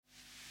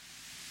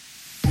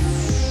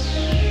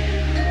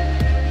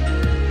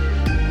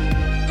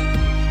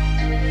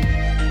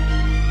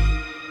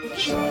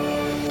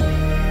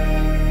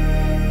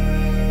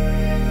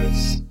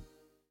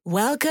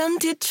Welcome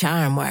to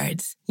Charm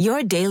Words,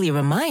 your daily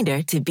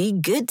reminder to be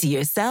good to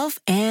yourself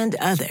and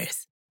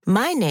others.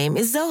 My name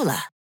is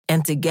Zola,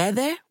 and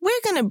together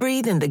we're going to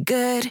breathe in the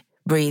good,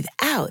 breathe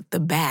out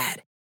the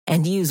bad,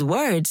 and use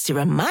words to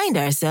remind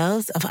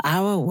ourselves of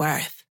our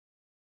worth.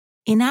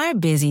 In our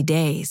busy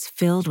days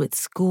filled with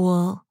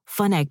school,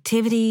 fun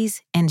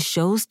activities, and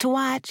shows to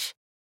watch,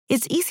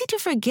 it's easy to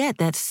forget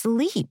that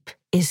sleep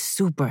is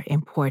super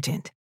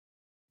important.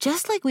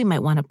 Just like we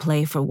might want to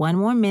play for one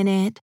more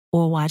minute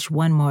or watch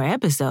one more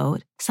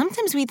episode,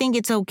 sometimes we think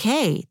it's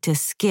okay to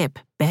skip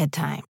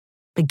bedtime.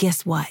 But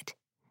guess what?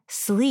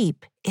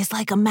 Sleep is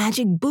like a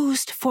magic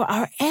boost for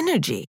our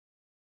energy.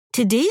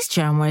 Today's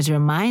charm words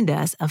remind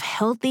us of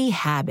healthy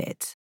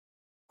habits.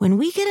 When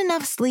we get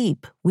enough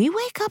sleep, we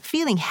wake up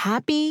feeling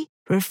happy,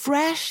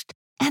 refreshed,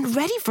 and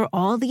ready for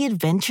all the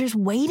adventures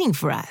waiting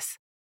for us.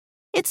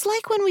 It's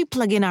like when we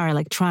plug in our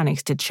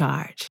electronics to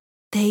charge.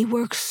 They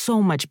work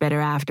so much better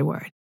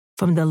afterward.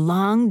 From the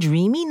long,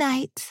 dreamy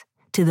nights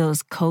to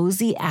those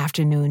cozy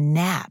afternoon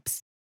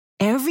naps,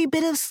 every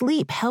bit of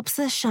sleep helps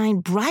us shine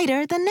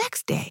brighter the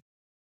next day.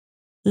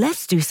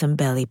 Let's do some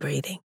belly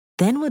breathing.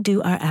 Then we'll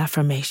do our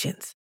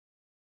affirmations.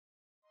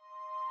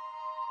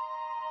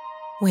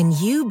 When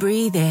you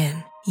breathe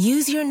in,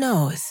 use your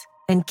nose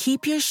and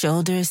keep your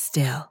shoulders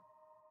still.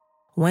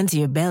 Once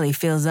your belly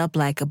fills up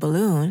like a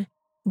balloon,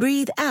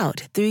 breathe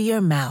out through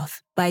your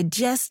mouth by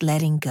just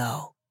letting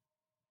go.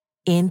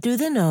 In through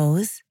the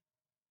nose,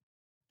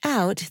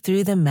 out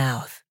through the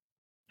mouth.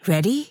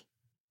 Ready?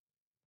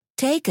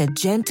 Take a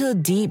gentle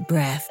deep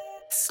breath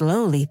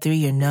slowly through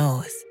your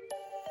nose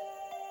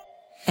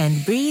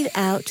and breathe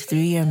out through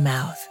your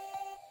mouth.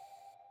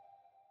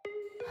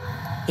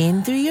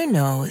 In through your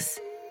nose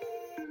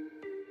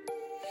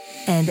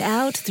and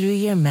out through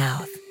your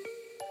mouth.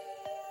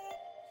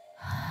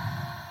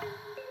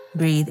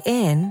 Breathe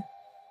in,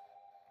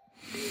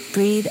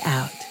 breathe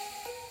out.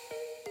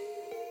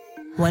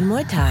 One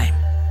more time.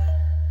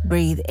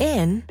 Breathe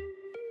in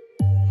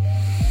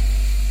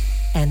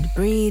and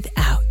breathe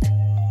out.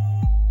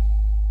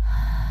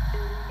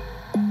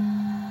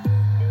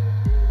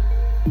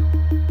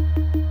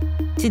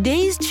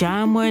 Today's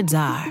charm words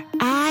are,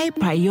 I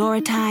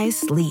prioritize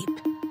sleep.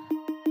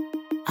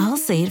 I'll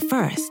say it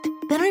first,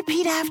 then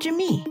repeat after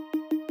me.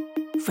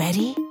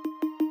 Ready?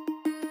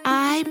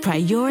 I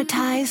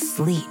prioritize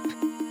sleep.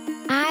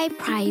 I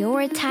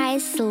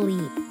prioritize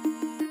sleep.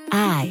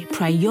 I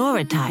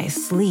prioritize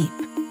sleep.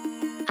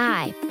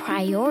 I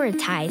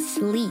prioritize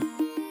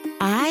sleep.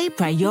 I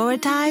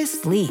prioritize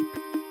sleep.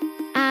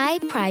 I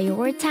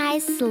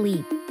prioritize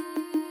sleep.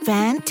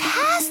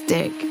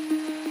 Fantastic!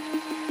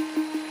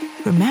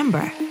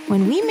 Remember,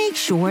 when we make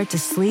sure to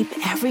sleep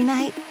every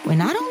night, we're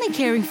not only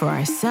caring for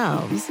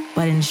ourselves,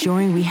 but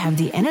ensuring we have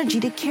the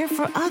energy to care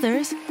for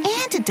others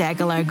and to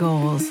tackle our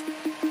goals.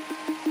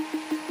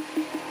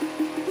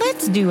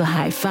 Let's do a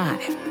high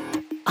five.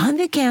 On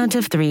the count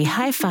of 3,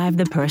 high five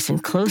the person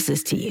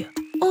closest to you.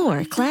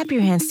 Or clap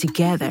your hands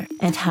together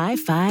and high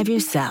five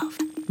yourself.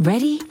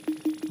 Ready?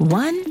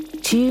 1,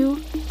 2,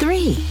 3.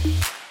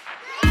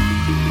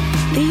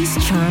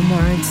 These charm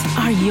words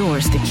are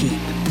yours to keep,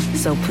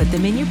 so put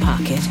them in your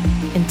pocket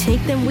and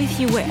take them with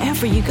you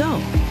wherever you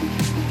go.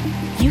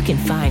 You can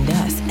find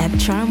us at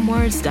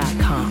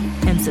charmwords.com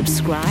and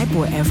subscribe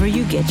wherever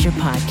you get your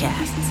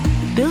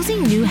podcasts.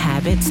 Building new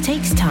habits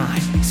takes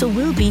time, so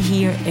we'll be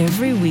here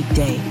every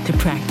weekday to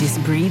practice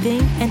breathing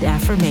and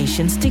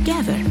affirmations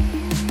together.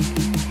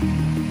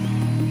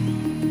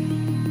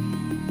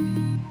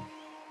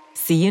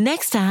 See you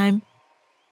next time.